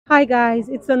Hi guys,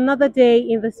 it's another day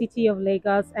in the city of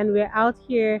Lagos and we're out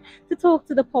here to talk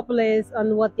to the populace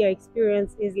on what their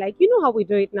experience is like. You know how we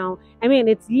do it now. I mean,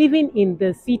 it's living in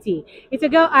the city. It's a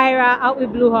girl Ira out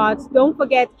with Blue Hearts. Don't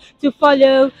forget to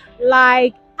follow,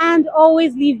 like, and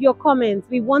always leave your comments.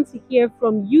 We want to hear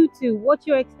from you too what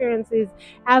your experiences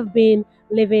have been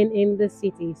living in the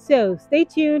city. So stay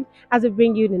tuned as we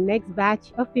bring you the next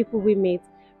batch of people we meet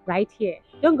right here.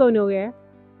 Don't go nowhere.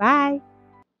 Bye.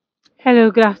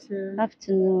 Hello, good afternoon.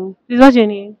 Afternoon. Please, what's your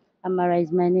name? Amara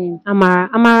is my name.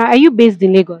 Amara. Amara, are you based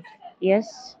in Lagos?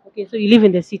 Yes. Okay, so you live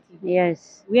in the city.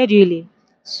 Yes. Where do you live?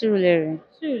 Surulere.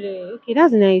 Surulere. Okay,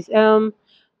 that's nice.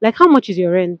 Like how much is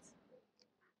your rent?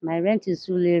 My rent is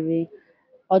Surulere.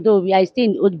 Although I stay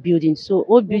in old building, so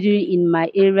old building Okay. in my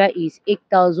area is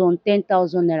 8,000,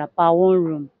 10,000 naira per one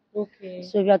room. Okay.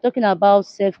 So if you are talking about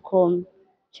self-com,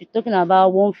 you're talking about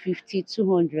 150,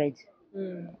 200.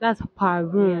 That's per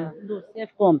room. Yeah. No,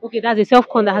 self-com. Okay, that's a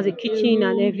self-con that has a A kitchen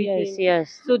and room, yes, everything.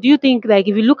 yes. So do you think like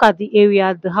if you look at the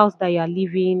area, the house that you are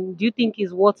living, do you think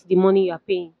is worth the money you are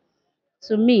paying?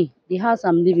 To me, the house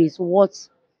I'm living is worth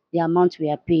the amount we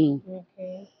are paying.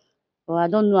 Okay. But I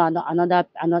don't know another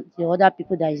the other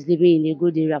people that is living in a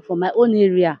good area. For my own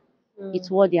area, it's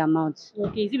Mm. worth the amount.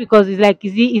 Okay, is it because it's like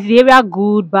is the area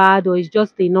good, bad, or it's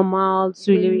just a normal It's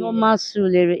a Surulere area? normal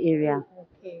Surulere area.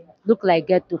 Okay. Look like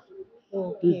ghetto.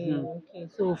 Okay, Mm-hmm. okay.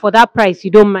 So for that price,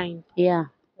 you don't mind. Yeah.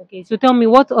 Okay, so tell me,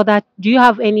 what other do you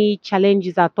have any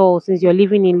challenges at all since you're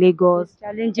living in The Lagos?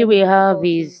 challenge we Any have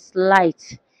difficulties? is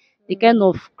light. The kind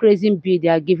of crazy bill they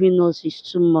are giving us is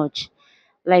too much.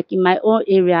 Like in my own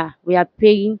area, we are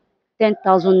paying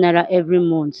 10,000 naira every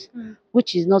month, Mm.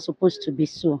 which is not supposed to be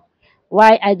so.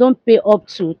 Why I don't pay up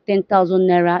to 10,000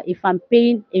 naira if I'm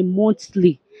paying a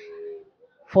monthly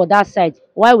for that side?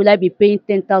 Why will I be paying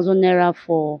 10,000 naira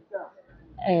for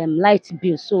light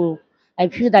bill? So I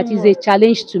It's feel too that is a much.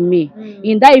 challenge to me. Mm.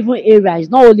 In that even area, it's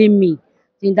not only me.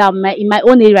 In my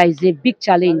own area is a big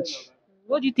challenge.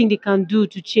 What do you think they can do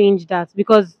to change that?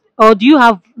 Because or do you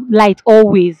have light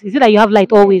always? Is it that you have light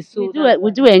Yes, always? So that's we why.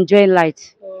 do enjoy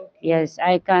light. Okay. Yes,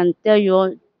 I can tell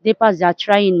you NEPAs are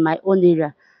trying in my own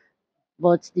area,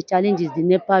 but the challenge is the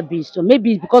NEPA bill. So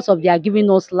maybe it's because of they are giving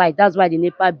us light, that's why the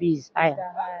NEPA bill is higher.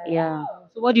 Yeah.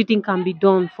 So what do you think can be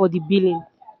done for the billing?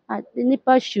 The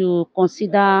NEPA should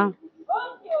consider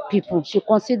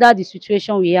the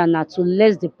situation we are now to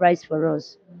less the price for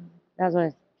us. That's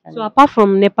what. So apart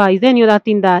from NEPA, is there any other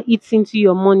thing that eats into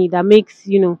your money that makes,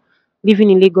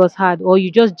 living in Lagos hard, or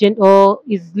or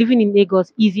is living in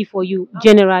Lagos easy for you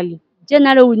generally?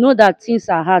 Generally, we know that things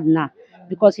are hard now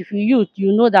because if you youth,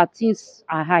 you know that things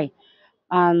are high.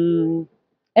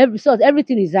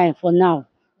 Everything is high for now.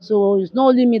 So it's not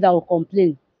only me that will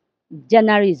complain.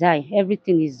 January is high.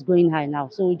 Everything is going high now.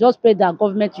 So we just pray that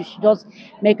government should just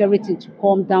make everything to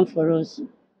calm down for us.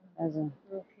 That's all.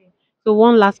 Okay. So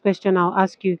one last question I'll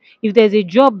ask you. If there's a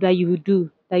job that you would do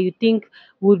that you think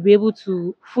would be able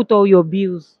to foot all your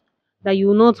bills, that you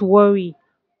will not worry,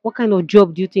 what kind of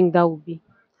job do you think that would be?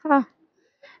 Ah,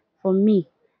 for me,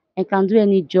 I can do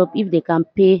any job if they can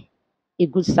pay a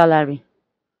good salary.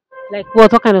 Like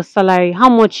what kind of salary? How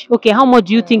much? Okay, how much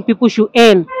do you think people should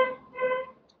earn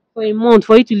for a month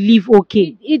for you to live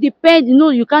okay? It depends,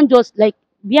 you can't just like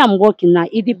where I'm working now.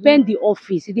 It depends the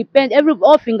office. It depends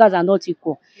all fingers are not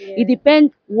equal. It Yeah.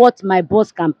 depends what my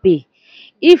boss can pay.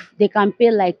 If they can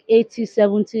pay like 80,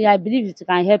 70, I believe it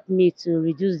can help me to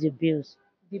reduce the bills.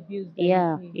 The bills that you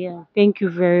Yeah, pay. yeah. Thank you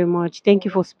very much. Thank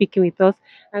you for speaking with us.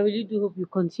 I really do hope you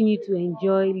continue to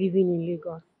enjoy living in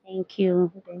Lagos. Thank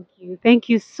you. Thank you. Thank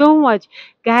you so much.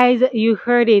 Guys, you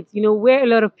heard it. Where a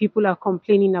lot of people are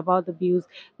complaining about the bills,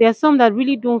 there are some that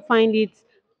really don't find it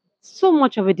so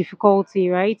much of a difficulty,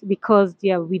 right? Because they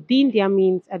are within their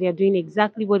means and they are doing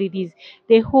exactly what it is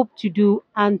they hope to do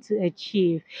and to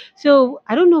achieve. So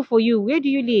I don't know for you, where do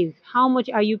you live? How much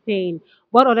are you paying?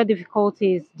 What other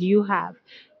difficulties do you have?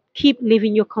 Keep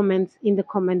leaving your comments in the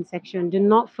comment section. Do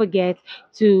not forget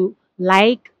to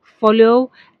like,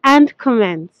 follow, and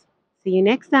comment. See you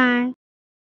next time.